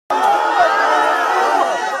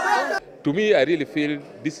To me, I really feel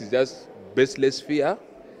this is just baseless fear.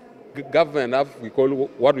 Government have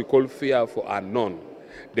what we call fear for unknown.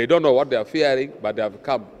 They don't know what they are fearing, but they have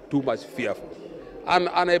become too much fearful. And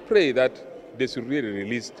I pray that they should really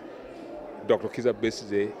release Dr. Kizza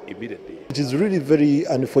Besigye immediately. It is really very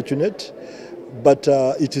unfortunate, but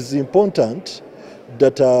it is important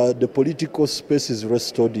that the political space is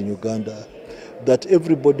restored in Uganda, that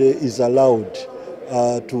everybody is allowed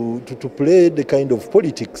to play the kind of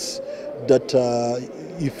politics that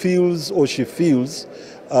he feels or she feels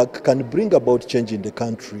can bring about change in the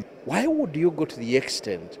country. Why would you go to the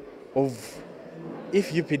extent of,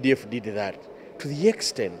 if UPDF did that, to the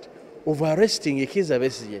extent of arresting Kizza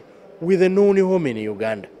Besigye with a known home in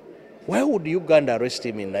Uganda? Why would Uganda arrest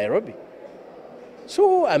him in Nairobi?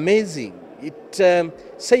 So amazing. It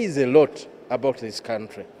says a lot about this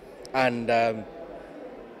country and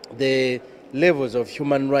the levels of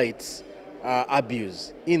human rights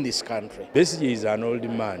abuse in this country. Besigye is an old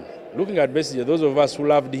man. Looking at Besigye, those of us who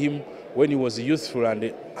loved him when he was youthful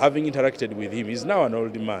and having interacted with him, he's now an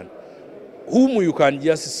old man, whom you can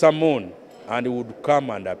just summon and he would come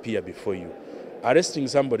and appear before you. Arresting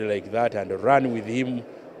somebody like that and run with him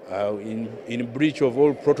in breach of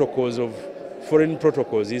all protocols of foreign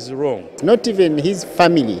protocols is wrong. Not even his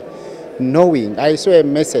family knowing. I saw a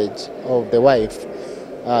message of the wife,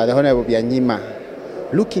 the Honorable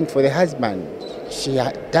Byanyima, looking for the husband. She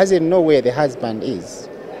doesn't know where the husband is.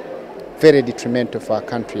 Very detrimental for our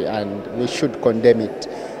country, and we should condemn it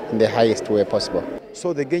in the highest way possible.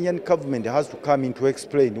 So the Kenyan government has to come in to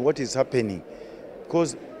explain what is happening,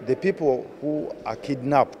 because the people who are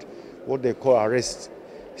kidnapped, what they call arrest,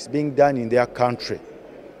 is being done in their country,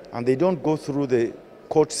 and they don't go through the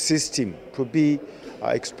court system to be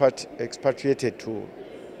expatriated to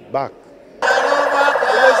back.